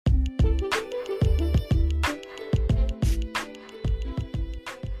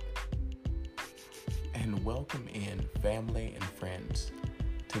family and friends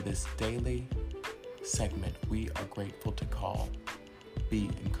to this daily segment we are grateful to call Be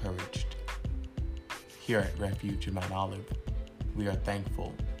Encouraged. Here at Refuge in Mount Olive, we are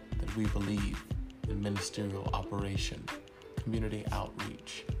thankful that we believe in ministerial operation, community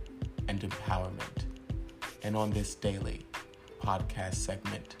outreach, and empowerment. And on this daily podcast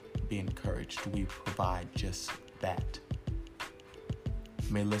segment, Be Encouraged, we provide just that.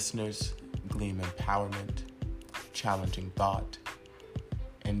 May listeners glean empowerment, challenging thought,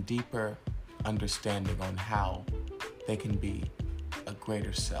 and deeper understanding on how they can be a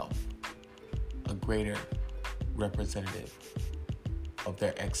greater self, a greater representative of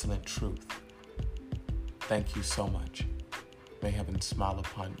their excellent truth. Thank you so much. May heaven smile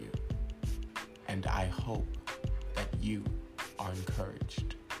upon you, and I hope that you are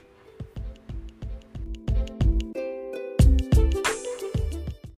encouraged.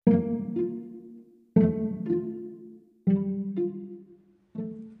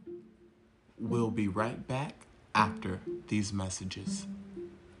 We'll be right back after these messages.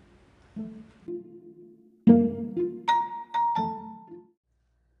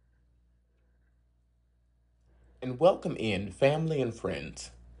 And welcome in, family and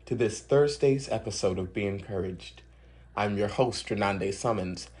friends, to this Thursday's episode of Be Encouraged. I'm your host, Renande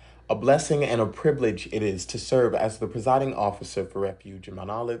Summons. A blessing and a privilege it is to serve as the presiding officer for Refuge in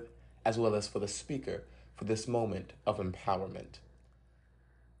Mount Olive, as well as for the speaker for this moment of empowerment.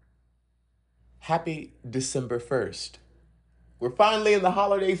 Happy December 1st. We're finally in the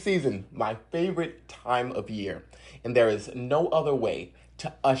holiday season, my favorite time of year, and there is no other way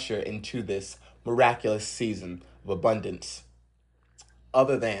to usher into this miraculous season of abundance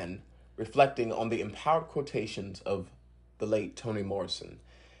other than reflecting on the empowered quotations of the late Toni Morrison.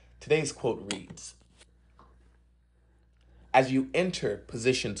 Today's quote reads, "As you enter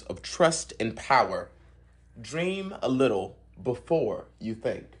positions of trust and power, dream a little before you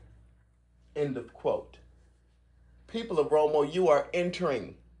think." End of quote. People of Romo, you are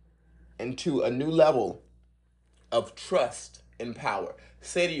entering into a new level of trust and power.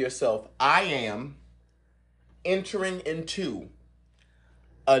 Say to yourself, I am entering into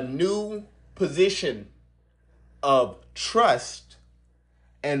a new position of trust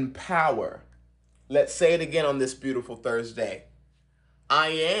and power. Let's say it again on this beautiful Thursday. I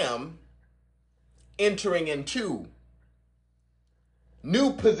am entering into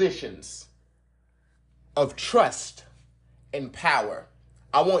new positions of trust and power.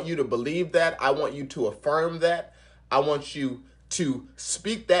 I want you to believe that. I want you to affirm that. I want you to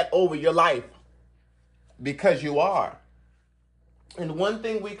speak that over your life, because you are. And one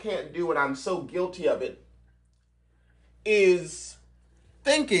thing we can't do, and I'm so guilty of it, is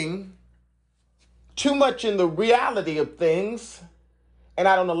thinking too much in the reality of things, and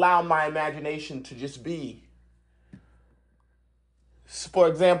I don't allow my imagination to just be. For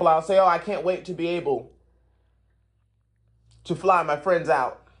example, I'll say, I can't wait to be able to fly my friends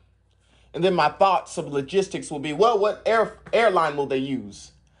out. And then my thoughts of logistics will be, well, what airline will they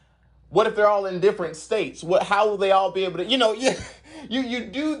use? What if they're all in different states? How will they all be able to, you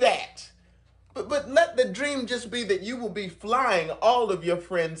do that. But let the dream just be that you will be flying all of your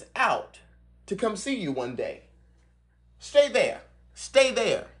friends out to come see you one day. Stay there. Stay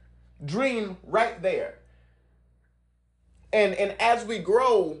there. Dream right there. And as we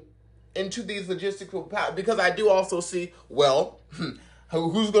grow into these logistical power, because I do also see, well,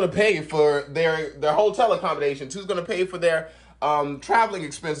 who's going to pay for their hotel accommodations? Who's going to pay for their traveling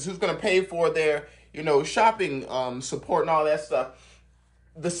expenses? Who's going to pay for their, shopping support and all that stuff?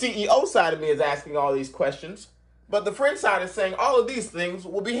 The CEO side of me is asking all these questions, but the friend side is saying all of these things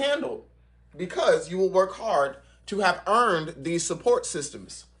will be handled because you will work hard to have earned these support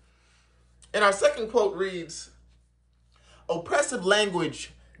systems. And our second quote reads, "Oppressive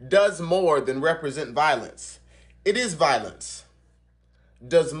language does more than represent violence. It is violence.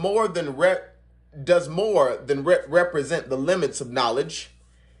 Does more than represent the limits of knowledge.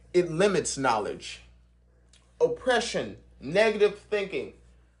 It limits knowledge." Oppression, negative thinking.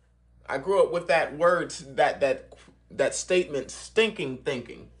 I grew up with that word, that statement, stinking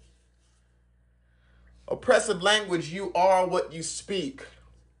thinking. Oppressive language, you are what you speak.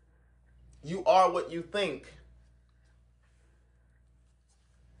 You are what you think.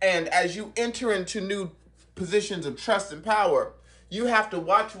 And as you enter into new positions of trust and power, you have to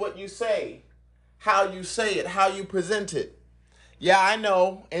watch what you say, how you say it, how you present it. Yeah, I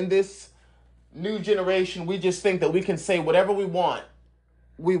know in this new generation, we just think that we can say whatever we want.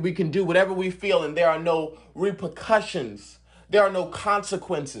 We can do whatever we feel, and there are no repercussions. There are no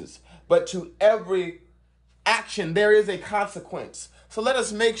consequences. But to every action, there is a consequence. So let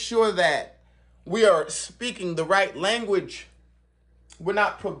us make sure that We are speaking the right language. We're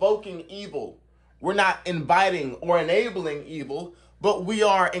not provoking evil. We're not inviting or enabling evil, but we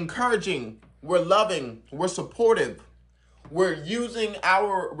are encouraging. We're loving. We're supportive. We're using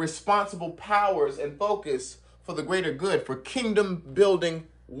our responsible powers and focus for the greater good, for kingdom building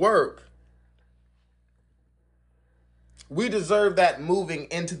work. We deserve that moving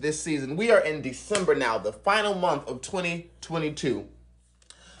into this season. We are in December now, the final month of 2022.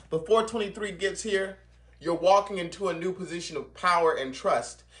 Before 23 gets here, you're walking into a new position of power and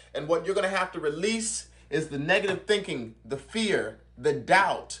trust. And what you're going to have to release is the negative thinking, the fear, the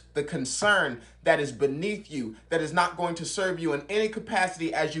doubt, the concern that is beneath you, that is not going to serve you in any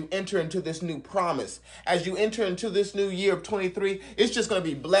capacity as you enter into this new promise. As you enter into this new year of 23, it's just going to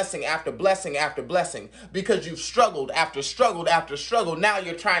be blessing after blessing after blessing, because you've struggled after struggled after struggle. Now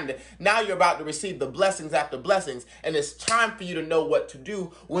you're about to receive the blessings after blessings, and it's time for you to know what to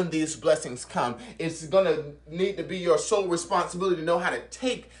do when these blessings come. It's going to need to be your sole responsibility to know how to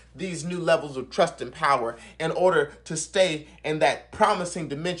take these new levels of trust and power in order to stay in that promising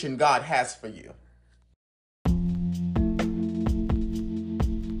dimension God has for you.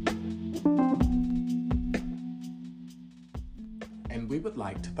 And we would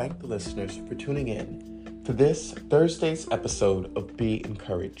like to thank the listeners for tuning in to this Thursday's episode of Be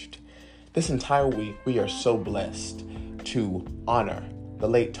Encouraged. This entire week, we are so blessed to honor the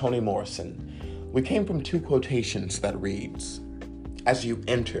late Toni Morrison. We came from two quotations that reads, "As you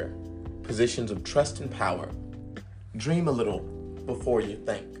enter positions of trust and power, dream a little before you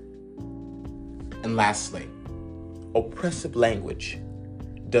think." And lastly, oppressive language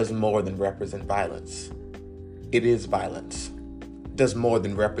does more than represent violence. It is violence. Does more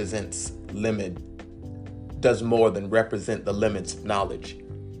than represents limit. Does more than represent the limits of knowledge.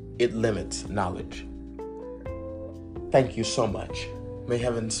 It limits knowledge. Thank you so much. May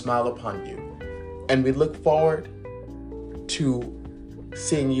heaven smile upon you. And we look forward to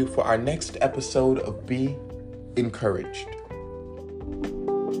seeing you for our next episode of Be Encouraged.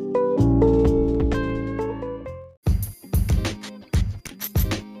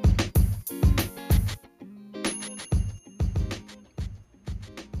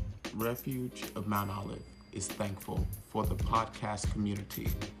 Refuge of Mount Olive is thankful for the podcast community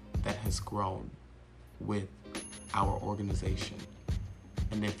that has grown with our organization.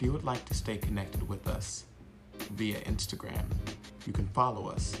 And if you would like to stay connected with us via Instagram, you can follow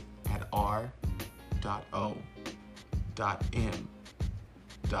us at r.o.m.o_.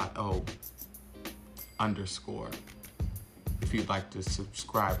 If you'd like to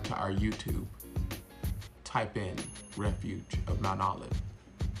subscribe to our YouTube, type in Refuge of Mount Olive.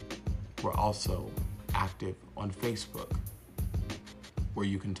 We're also active on Facebook, where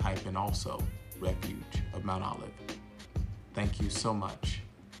you can type in also Refuge of Mount Olive. Thank you so much,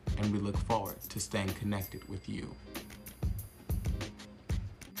 and we look forward to staying connected with you.